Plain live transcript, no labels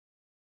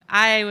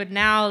I would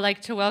now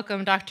like to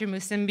welcome Dr.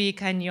 Musimbi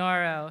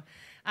Kanyoro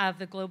of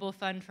the Global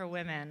Fund for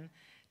Women.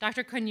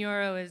 Dr.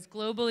 Kanyoro is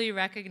globally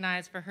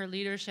recognized for her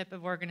leadership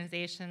of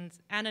organizations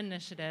and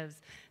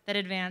initiatives that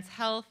advance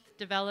health,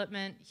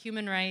 development,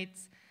 human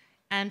rights,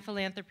 and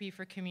philanthropy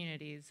for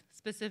communities,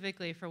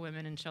 specifically for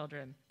women and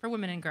children, for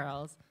women and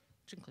girls,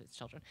 which includes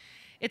children.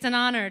 It's an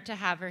honor to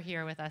have her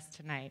here with us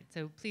tonight,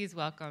 so please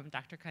welcome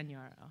Dr.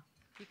 Kanyoro.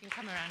 You can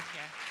come around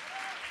here.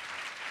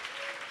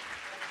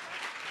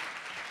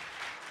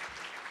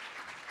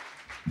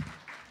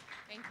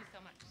 Thank you so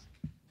much.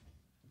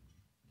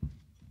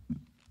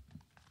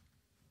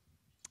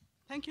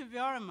 Thank you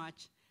very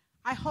much.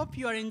 I hope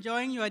you are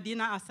enjoying your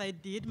dinner as I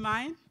did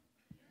mine.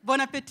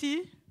 Bon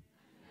appetit.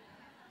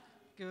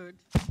 Good.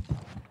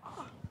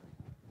 Oh.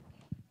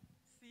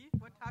 See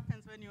what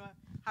happens when you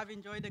have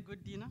enjoyed a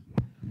good dinner?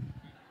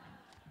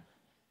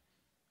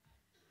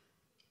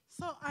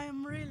 So I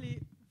am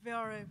really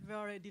very,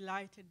 very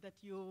delighted that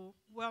you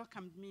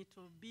welcomed me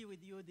to be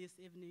with you this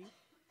evening.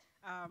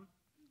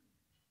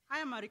 I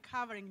am a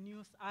recovering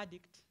news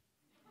addict.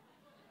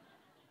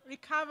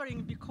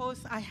 Recovering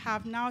because I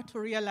have now to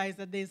realize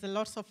that there's a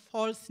lot of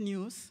false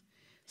news,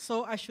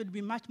 so I should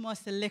be much more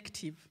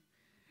selective.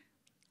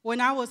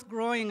 When I was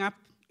growing up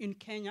in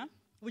Kenya,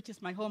 which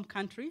is my home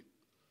country,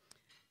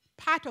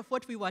 part of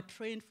what we were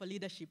trained for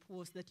leadership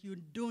was that you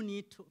do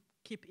need to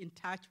keep in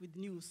touch with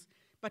news,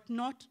 but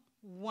not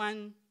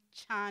one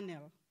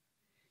channel.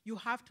 You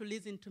have to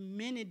listen to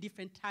many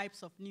different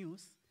types of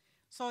news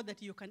so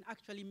that you can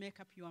actually make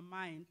up your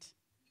mind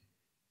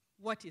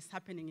what is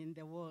happening in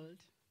the world.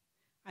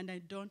 And I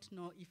don't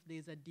know if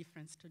there's a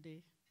difference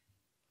today.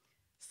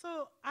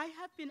 So I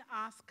have been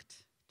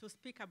asked to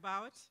speak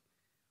about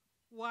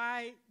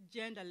why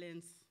gender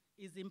lens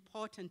is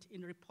important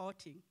in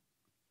reporting.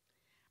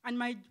 And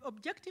my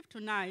objective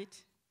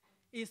tonight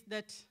is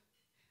that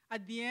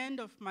at the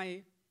end of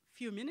my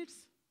few minutes,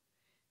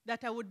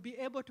 that I would be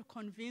able to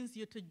convince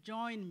you to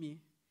join me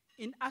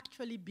in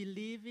actually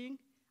believing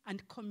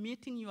and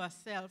committing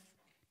yourself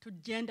to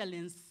gender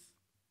lens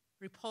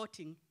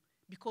reporting,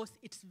 because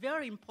it's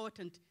very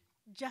important.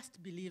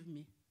 Just believe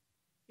me,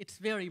 it's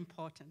very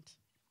important.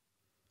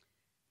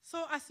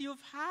 So as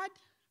you've heard,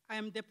 I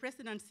am the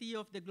President and CEO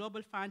of the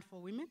Global Fund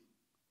for Women.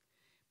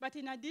 But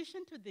in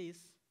addition to this,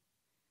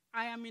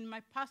 I am in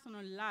my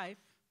personal life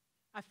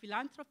a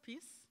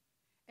philanthropist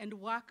and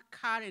work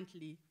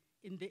currently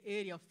in the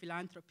area of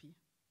philanthropy.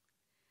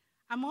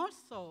 I'm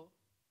also,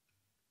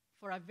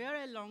 for a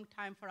very long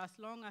time, for as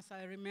long as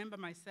I remember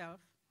myself,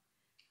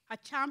 a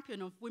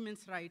champion of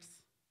women's rights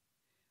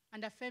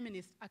and a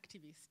feminist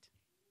activist.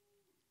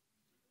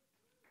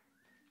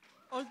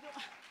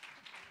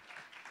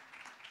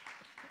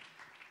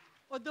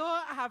 Although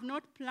I have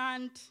not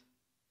planned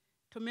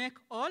to make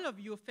all of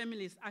you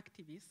feminist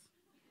activists,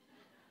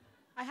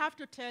 I have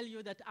to tell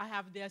you that I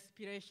have the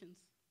aspirations.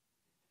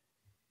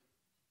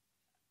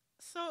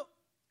 So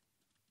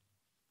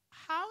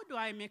how do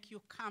I make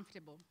you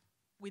comfortable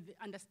with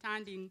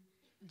understanding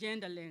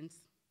gender lens?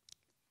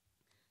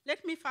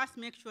 Let me first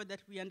make sure that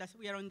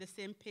we are on the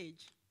same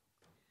page.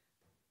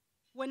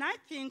 When I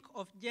think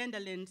of gender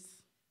lens,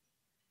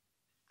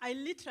 I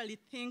literally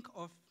think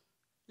of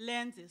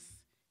lenses,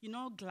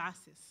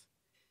 glasses.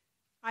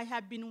 I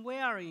have been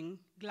wearing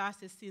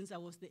glasses since I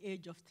was the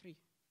age of 3.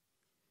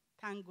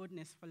 Thank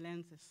goodness for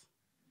lenses.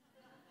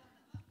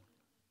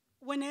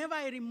 Whenever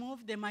I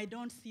remove them, I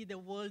don't see the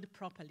world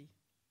properly.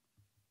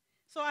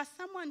 So as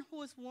someone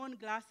who's worn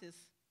glasses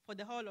for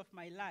the whole of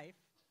my life,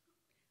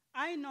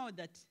 I know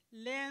that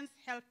lens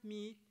help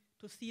me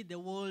to see the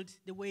world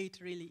the way it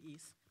really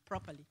is,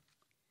 properly.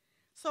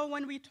 So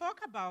when we talk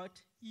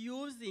about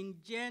using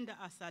gender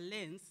as a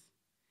lens,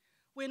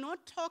 we're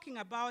not talking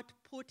about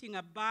putting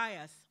a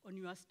bias on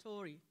your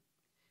story,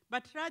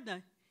 but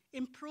rather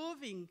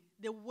improving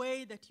the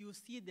way that you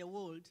see the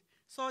world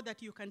so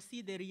that you can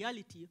see the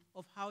reality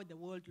of how the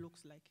world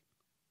looks like.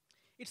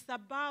 It's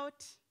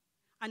about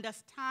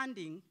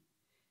understanding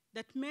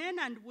that men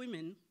and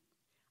women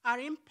are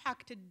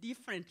impacted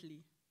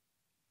differently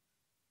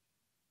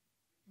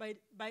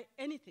by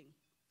anything,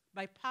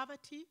 by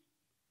poverty,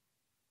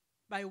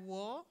 by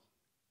war,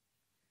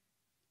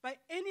 by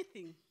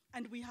anything.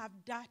 And we have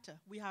data,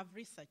 we have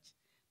research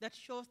that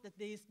shows that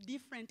there is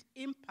different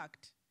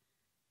impact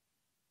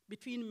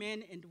between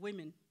men and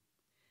women.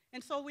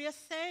 And so we are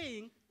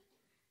saying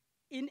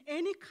in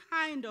any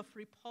kind of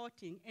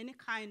reporting, any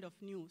kind of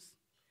news,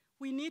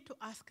 we need to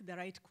ask the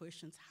right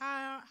questions.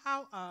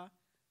 How are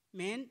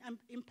men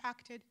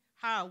impacted?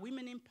 How are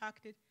women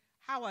impacted?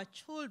 How are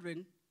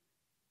children,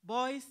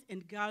 boys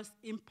and girls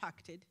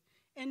impacted?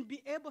 And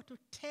be able to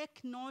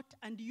take note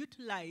and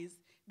utilize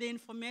the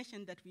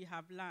information that we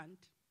have learned.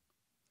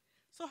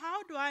 So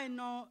how do I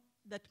know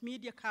that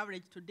media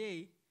coverage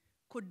today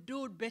could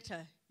do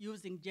better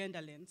using gender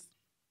lens?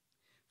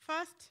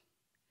 First,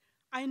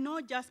 I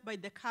know just by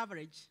the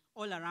coverage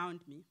all around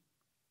me.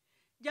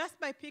 Just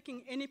by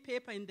picking any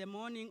paper in the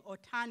morning or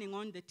turning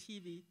on the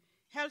TV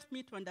helps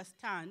me to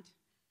understand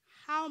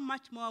how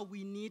much more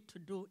we need to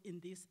do in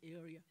this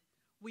area.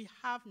 we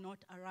have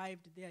not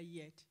arrived there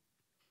yet.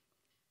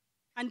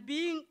 And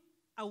being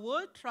a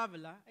world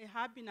traveler, I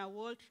have been a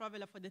world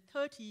traveler for the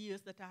 30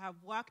 years that I have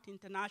worked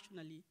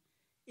internationally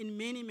in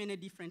many, many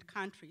different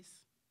countries.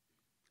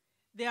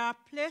 There are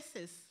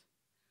places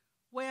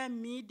where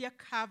media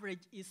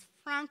coverage is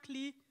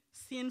frankly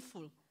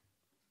sinful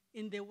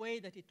in the way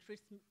that it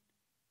treats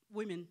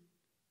women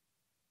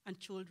and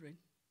children,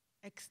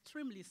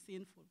 extremely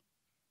sinful,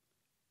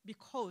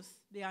 because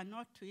they are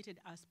not treated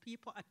as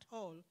people at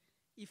all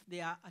if they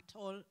are at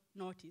all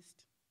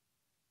noticed.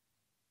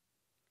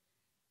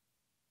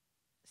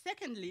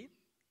 Secondly,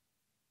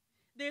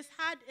 there's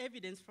hard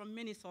evidence from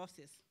many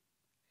sources.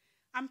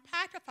 I'm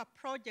part of a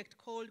project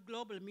called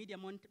Global Media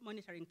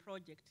Monitoring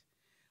Project,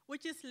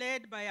 which is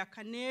led by a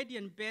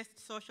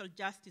Canadian-based social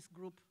justice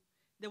group,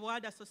 the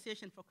World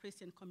Association for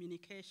Christian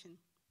Communication.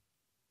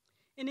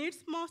 In its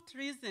most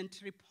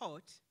recent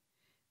report,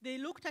 they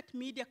looked at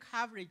media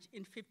coverage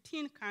in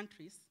 15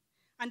 countries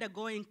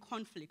undergoing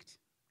conflict,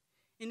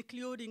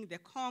 including the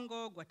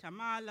Congo,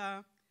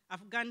 Guatemala,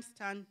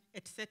 Afghanistan,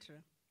 etc.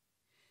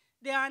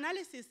 Their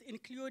analysis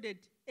included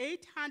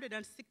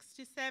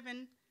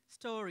 867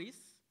 stories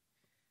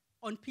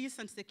on peace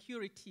and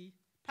security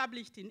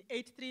published in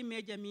 83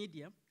 major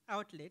media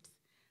outlets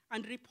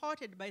and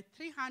reported by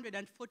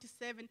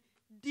 347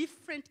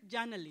 different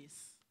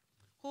journalists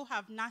who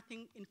have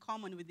nothing in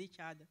common with each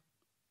other.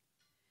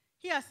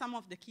 Here are some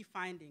of the key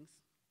findings.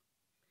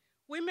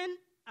 Women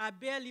are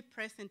barely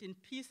present in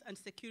peace and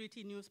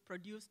security news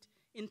produced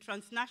in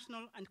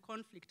transnational and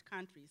conflict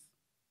countries.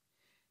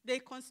 They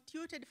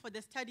constituted for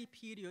the study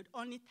period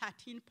only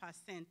 13%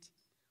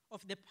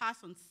 of the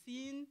persons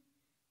seen,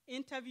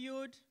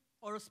 interviewed,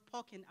 or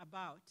spoken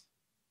about.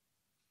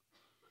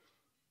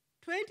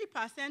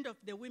 20% of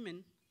the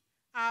women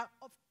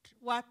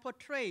were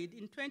portrayed,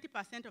 in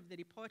 20% of the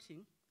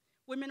reporting,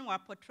 women were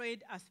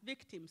portrayed as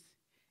victims,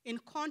 in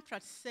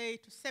contrast, say,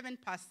 to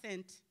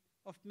 7%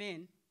 of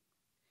men.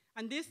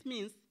 And this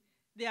means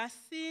they are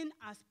seen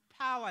as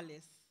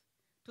powerless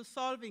to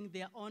solving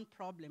their own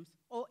problems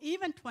or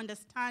even to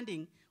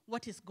understanding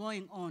what is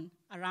going on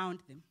around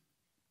them.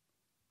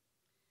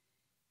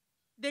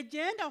 The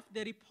gender of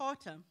the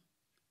reporter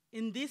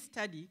in this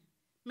study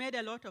made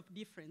a lot of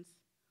difference.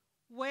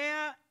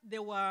 Where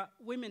there were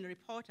women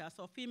reporters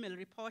or female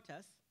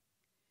reporters,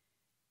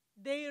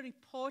 they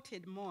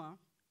reported more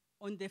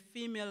on the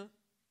female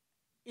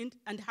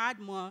and had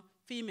more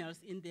females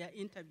in their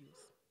interviews.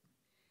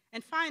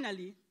 And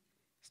finally,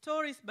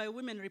 stories by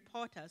women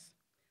reporters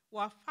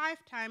were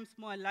 5 times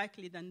more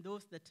likely than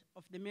those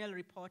of the male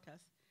reporters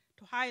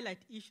to highlight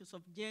issues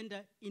of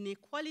gender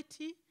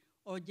inequality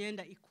or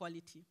gender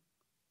equality.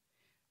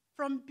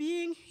 From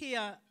being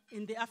here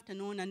in the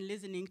afternoon and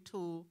listening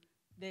to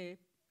the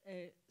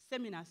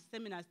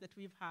seminars that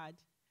we've had,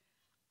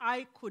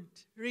 I could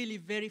really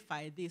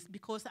verify this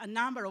because a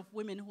number of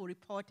women who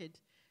reported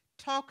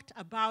talked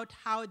about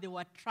how they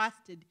were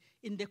trusted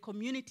in the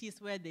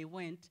communities where they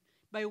went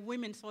by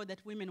women so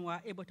that women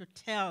were able to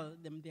tell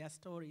them their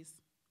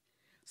stories.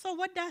 So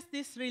what does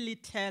this really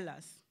tell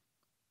us?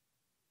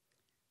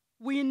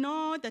 We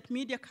know that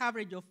media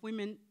coverage of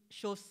women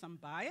shows some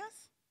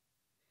bias,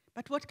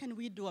 but what can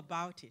we do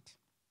about it?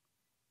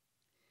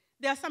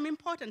 There are some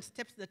important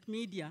steps that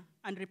media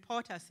and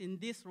reporters in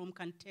this room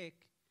can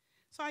take.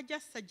 So I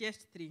just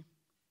suggest 3.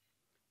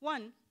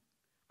 1,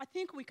 I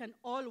think we can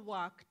all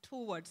work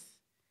towards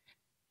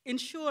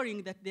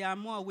ensuring that there are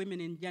more women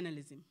in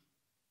journalism.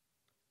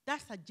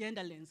 That's a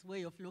gender lens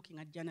way of looking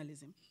at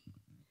journalism.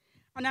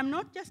 And I'm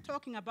not just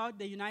talking about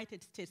the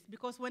United States,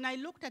 because when I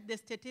looked at the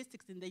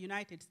statistics in the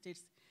United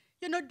States,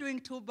 you're not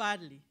doing too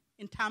badly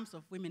in terms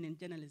of women in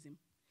journalism.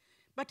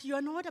 But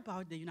you're not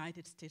about the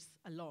United States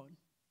alone.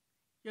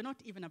 You're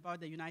not even about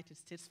the United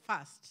States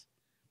first,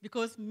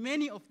 because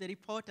many of the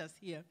reporters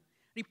here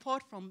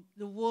report from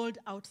the world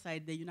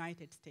outside the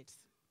United States.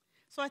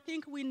 So I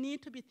think we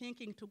need to be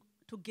thinking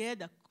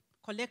together,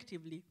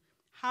 collectively,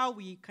 how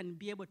we can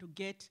be able to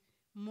get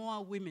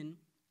more women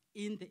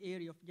in the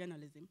area of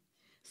journalism.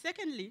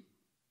 Secondly,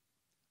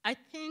 I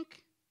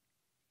think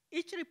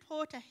each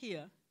reporter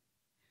here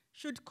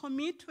should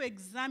commit to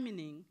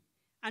examining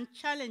and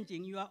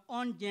challenging your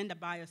own gender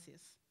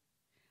biases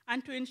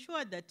and to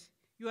ensure that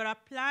you are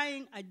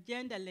applying a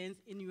gender lens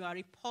in your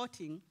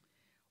reporting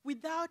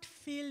without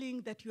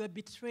feeling that you are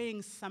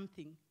betraying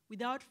something,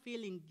 without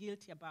feeling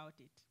guilty about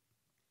it.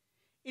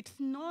 It's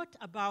not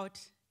about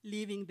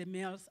leaving the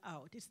males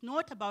out. It's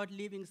not about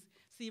leaving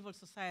civil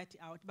society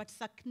out, but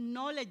it's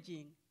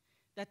acknowledging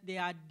that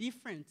there are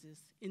differences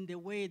in the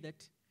way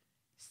that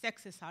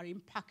sexes are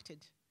impacted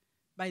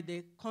by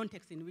the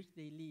context in which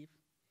they live.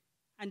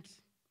 And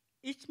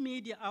each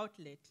media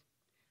outlet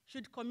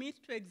should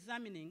commit to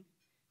examining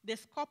the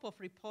scope of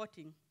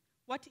reporting,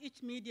 what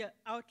each media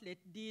outlet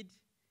did,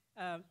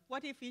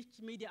 what if each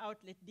media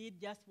outlet did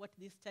just what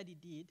this study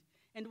did,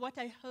 and what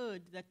I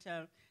heard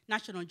that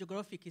National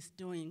Geographic is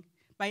doing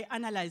by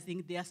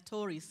analyzing their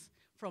stories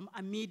from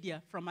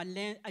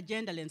a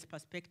gender lens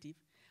perspective.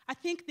 I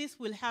think this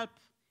will help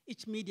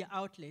each media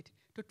outlet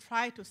to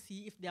try to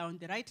see if they're on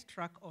the right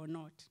track or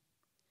not.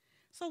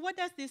 So what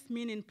does this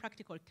mean in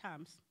practical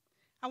terms?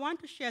 I want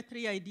to share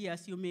 3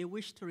 ideas you may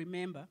wish to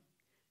remember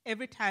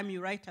every time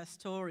you write a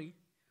story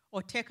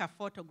or take a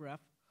photograph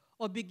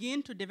or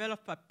begin to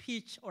develop a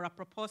pitch or a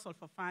proposal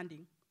for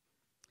funding.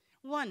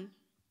 1,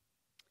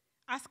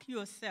 ask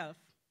yourself,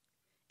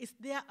 is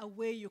there a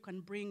way you can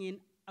bring in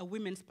a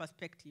women's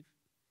perspective?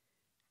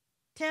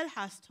 Tell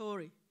her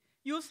story,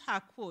 use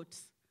her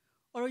quotes,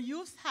 or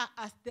use her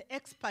as the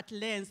expert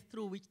lens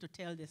through which to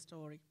tell the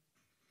story.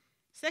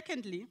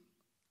 Secondly,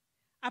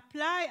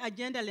 apply a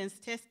gender lens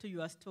test to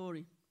your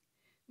story.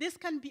 This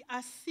can be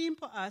as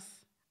simple as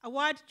a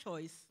word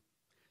choice,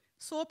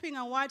 swapping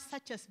a word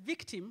such as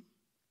victim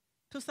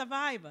to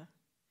survivor,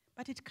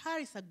 but it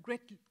carries a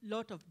great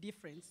lot of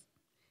difference.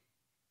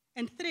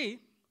 And 3,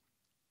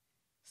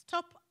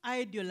 stop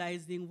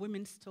idealizing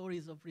women's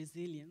stories of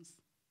resilience.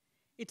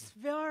 It's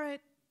very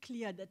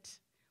clear that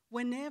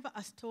whenever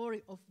a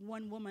story of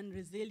one woman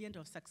resilient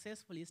or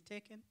successful is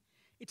taken,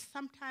 it's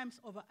sometimes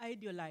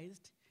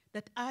over-idealized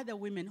that other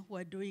women who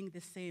are doing the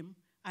same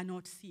are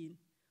not seen.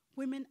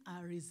 Women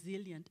are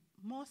resilient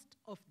most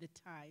of the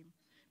time.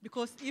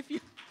 Because if you...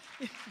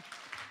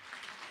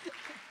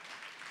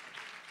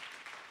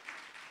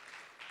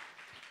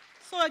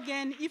 So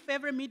again, if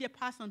every media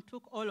person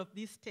took all of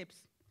these steps,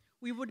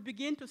 we would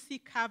begin to see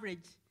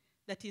coverage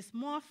that is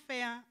more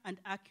fair and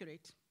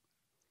accurate.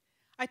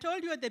 I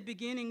told you at the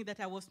beginning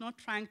that I was not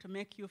trying to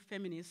make you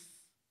feminists,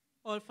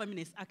 all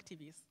feminist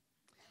activists.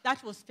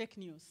 That was fake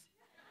news.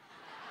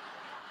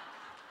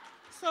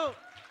 So,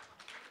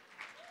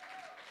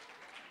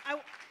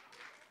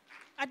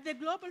 at the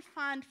Global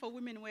Fund for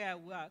Women where I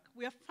work,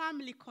 we are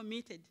firmly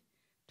committed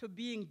to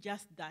being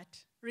just that,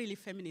 really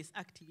feminist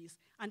activists.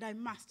 And I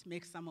must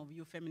make some of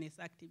you feminist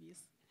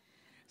activists.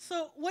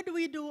 So what do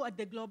we do at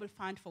the Global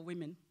Fund for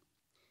Women?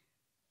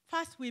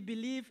 First, we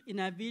believe in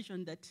a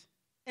vision that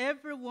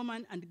every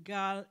woman and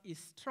girl is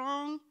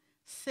strong,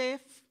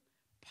 safe,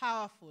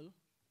 powerful,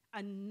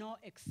 and no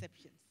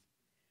exceptions.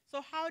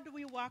 So how do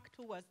we work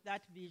towards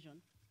that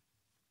vision?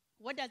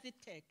 What does it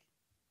take?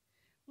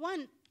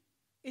 1,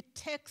 it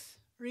takes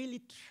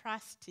really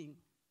trusting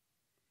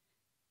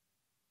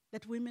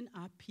that women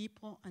are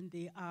people and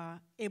they are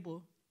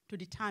able to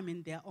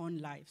determine their own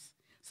lives.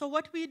 So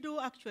what we do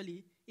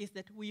actually is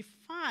that we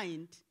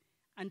find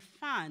and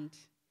fund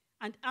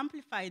and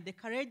amplify the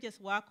courageous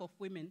work of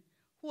women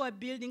who are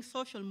building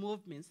social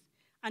movements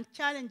and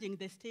challenging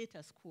the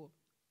status quo.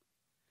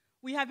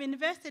 We have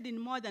invested in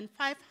more than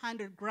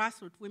 500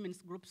 grassroots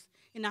women's groups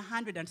in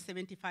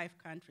 175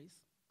 countries.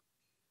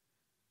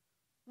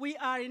 We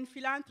are in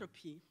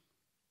philanthropy,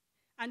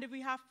 and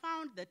we have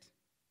found that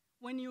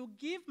when you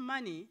give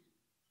money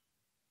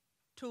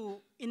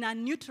in a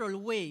neutral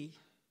way,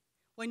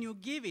 when you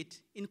give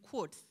it, in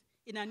quotes,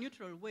 in a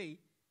neutral way,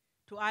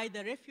 to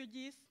either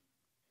refugees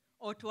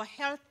or to a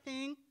health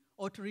thing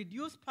or to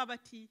reduce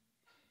poverty,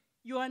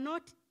 you are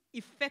not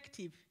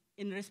effective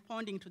in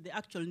responding to the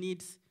actual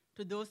needs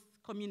to those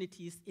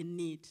communities in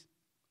need.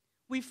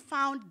 We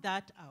found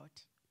that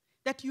out,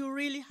 that you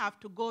really have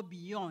to go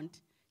beyond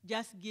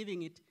just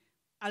giving it.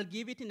 I'll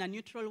give it in a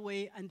neutral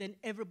way, and then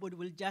everybody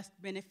will just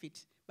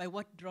benefit by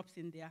what drops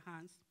in their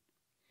hands.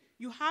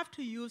 You have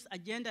to use a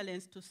gender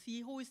lens to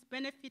see who is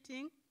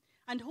benefiting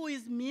and who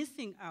is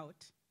missing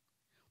out.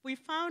 We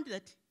found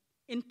that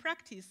in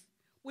practice,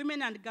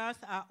 women and girls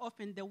are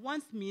often the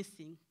ones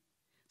missing.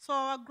 So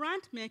our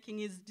grant making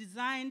is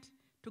designed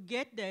to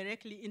get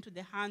directly into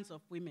the hands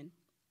of women.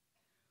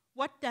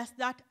 What does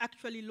that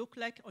actually look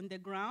like on the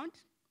ground?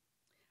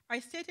 I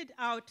stated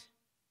out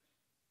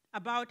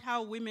about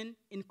how women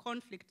in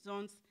conflict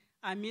zones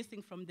are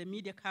missing from the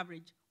media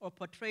coverage or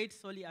portrayed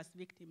solely as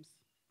victims.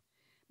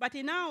 But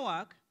in our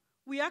work,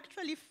 we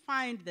actually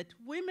find that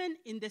women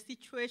in the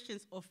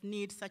situations of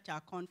need, such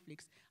as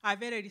conflicts, are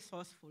very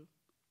resourceful.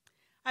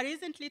 I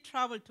recently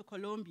traveled to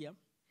Colombia,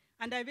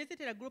 and I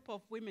visited a group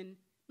of women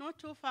not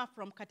too far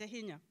from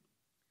Cartagena,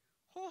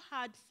 who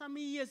had some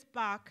years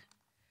back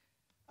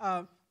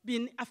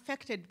been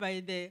affected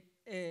by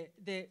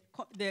the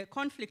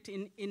conflict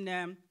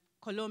in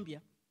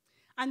Colombia.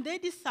 And they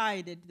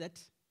decided that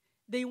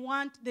they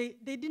were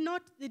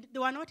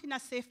not in a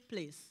safe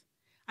place.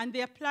 And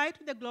they applied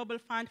to the Global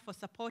Fund for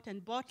Support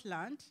and bought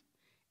land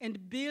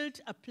and built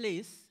a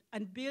place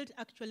and built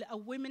actually a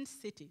women's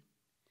city.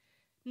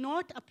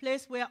 Not a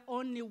place where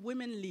only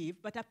women live,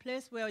 but a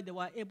place where they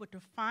were able to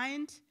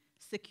find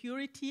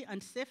security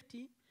and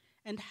safety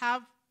and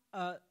have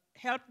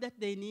help that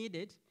they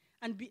needed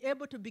and be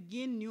able to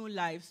begin new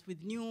lives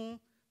with new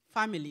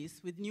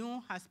families, with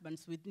new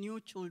husbands, with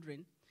new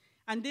children.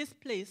 And this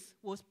place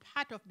was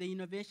part of the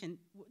innovation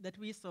that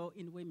we saw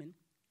in women.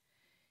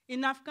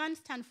 In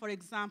Afghanistan, for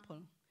example,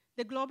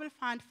 the Global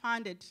Fund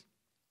funded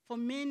for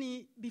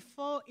many,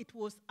 before it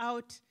was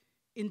out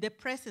in the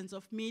presence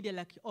of media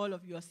like all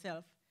of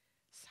yourself,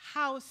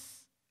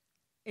 house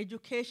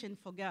education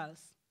for girls.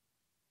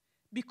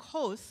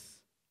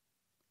 Because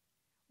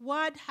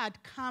word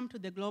had come to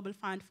the Global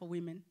Fund for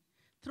Women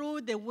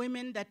through the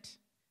women that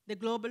the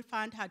Global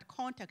Fund had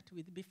contact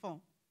with before,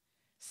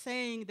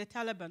 saying the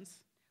Taliban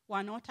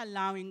were not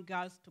allowing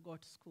girls to go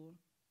to school.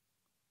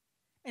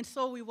 And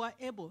so we were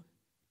able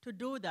to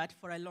do that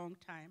for a long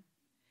time.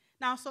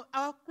 Now, so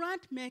our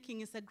grant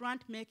making is a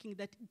grant making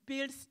that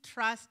builds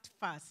trust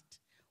first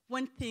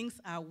when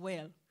things are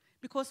well.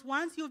 Because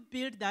once you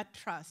build that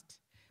trust,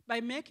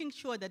 by making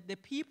sure that the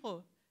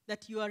people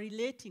that you are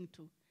relating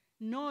to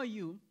know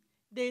you,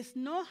 there is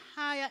no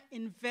higher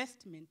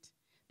investment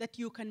that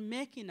you can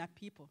make in a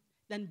people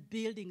than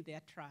building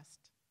their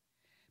trust.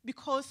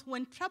 Because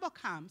when trouble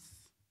comes,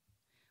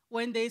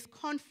 when there is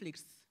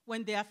conflicts,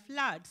 when there are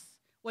floods,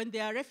 when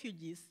there are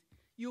refugees,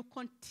 you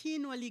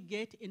continually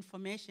get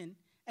information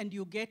and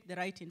you get the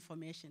right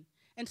information.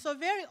 And so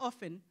very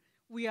often,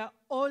 we are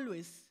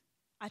always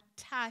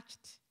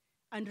attached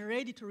and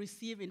ready to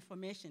receive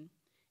information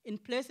in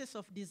places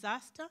of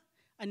disaster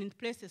and in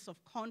places of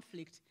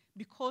conflict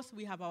because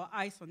we have our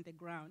eyes on the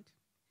ground.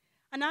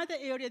 Another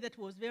area that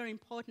was very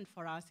important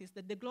for us is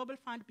that the Global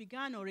Fund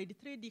began already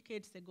 3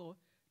 decades ago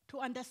to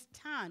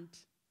understand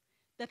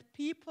that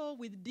people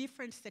with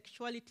different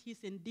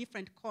sexualities in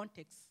different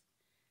contexts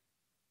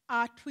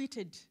are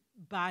treated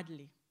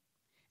badly.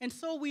 And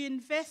so we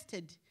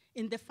invested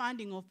in the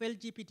funding of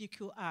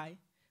LGBTQI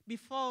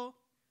before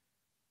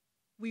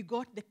we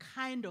got the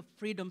kind of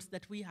freedoms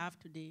that we have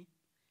today,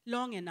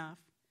 long enough.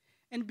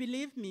 And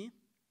believe me,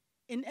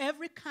 in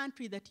every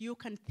country that you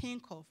can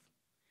think of,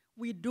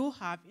 we do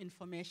have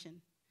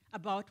information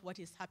about what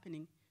is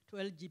happening to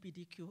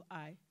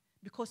LGBTQI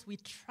because we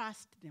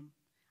trust them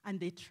and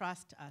they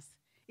trust us.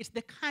 It's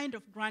the kind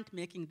of grant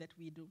making that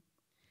we do.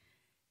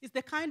 It's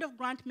the kind of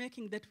grant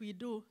making that we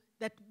do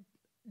that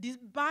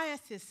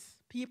biases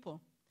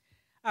people.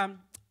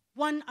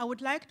 One, I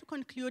would like to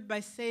conclude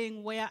by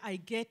saying where I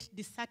get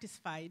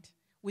dissatisfied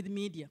with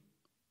media.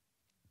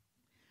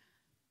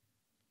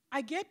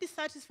 I get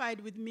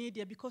dissatisfied with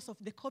media because of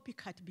the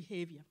copycat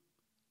behavior.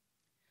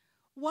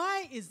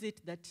 Why is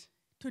it that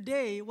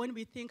today, when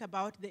we think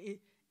about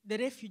the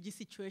refugee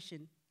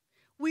situation,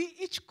 we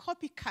each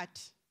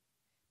copycat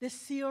the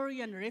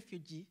Syrian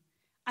refugee,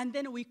 and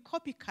then we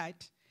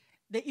copycat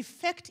the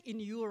effect in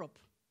Europe?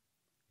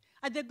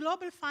 At the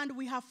Global Fund,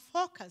 we have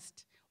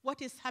focused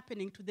what is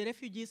happening to the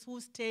refugees who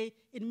stay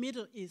in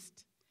Middle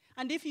East.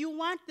 And if you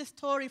want the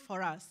story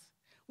for us,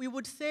 we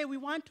would say we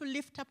want to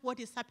lift up what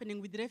is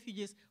happening with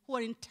refugees who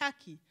are in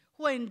Turkey,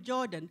 who are in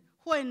Jordan,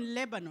 who are in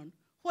Lebanon,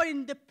 who are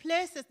in the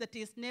places that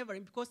is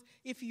neighboring. Because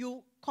if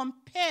you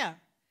compare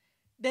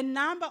the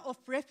number of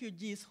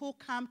refugees who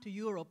come to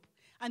Europe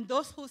and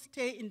those who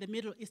stay in the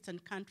Middle Eastern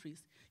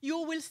countries, you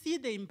will see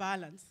the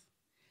imbalance.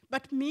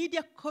 But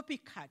media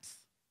copycats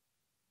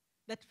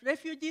that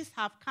refugees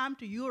have come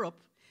to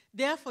Europe,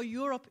 therefore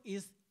Europe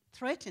is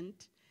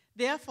threatened,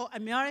 therefore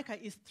America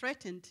is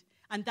threatened,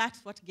 and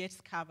that's what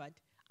gets covered.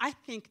 I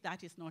think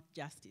that is not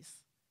justice.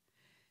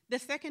 The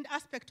second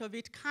aspect of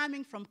it,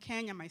 coming from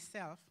Kenya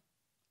myself,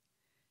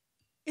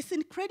 it's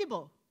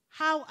incredible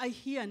how I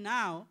hear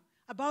now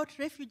about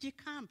refugee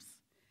camps.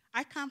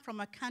 I come from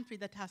a country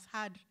that has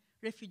had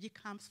refugee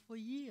camps for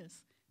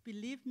years.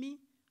 Believe me,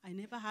 I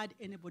never had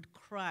anybody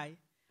cry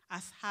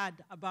as hard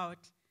about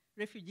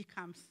refugee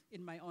camps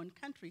in my own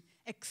country,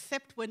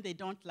 except when they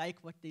don't like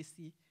what they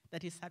see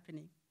that is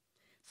happening.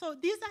 So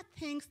these are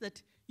things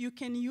that you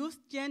can use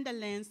gender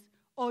lens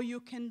or you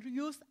can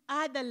use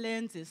other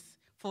lenses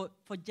for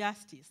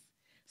justice.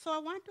 So I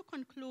want to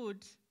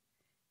conclude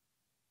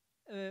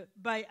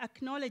by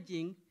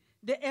acknowledging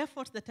the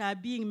efforts that are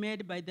being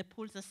made by the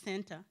Pulitzer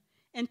Center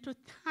and to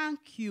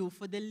thank you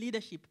for the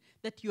leadership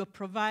that you are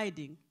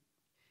providing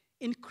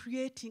in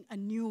creating a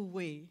new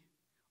way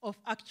of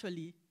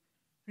actually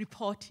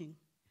reporting.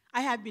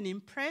 I have been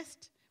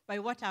impressed by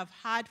what I've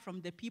heard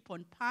from the people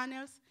on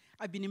panels.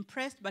 I've been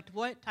impressed by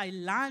what I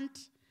learned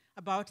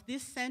about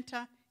this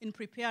center in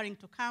preparing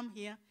to come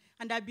here.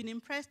 And I've been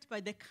impressed by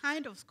the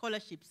kind of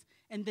scholarships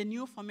and the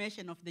new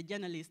formation of the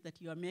journalists that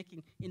you are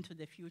making into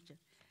the future.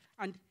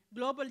 And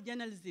global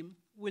journalism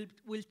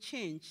will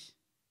change.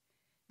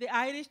 The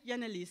Irish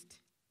journalist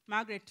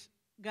Margaret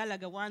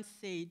Gallagher once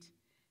said,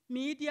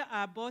 "Media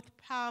are both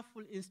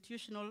powerful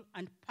institutional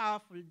and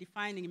powerful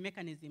defining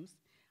mechanisms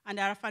and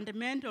are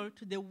fundamental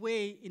to the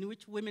way in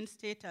which women's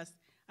status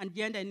and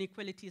gender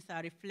inequalities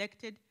are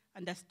reflected,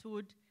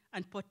 understood,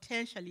 and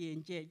potentially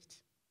engaged."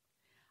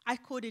 I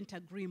couldn't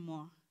agree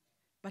more.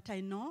 But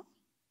I know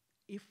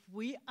if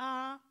we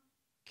are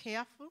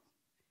careful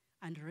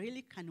and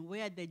really can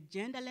wear the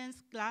gender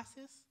lens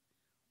glasses,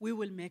 we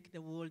will make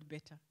the world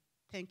better.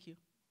 Thank you.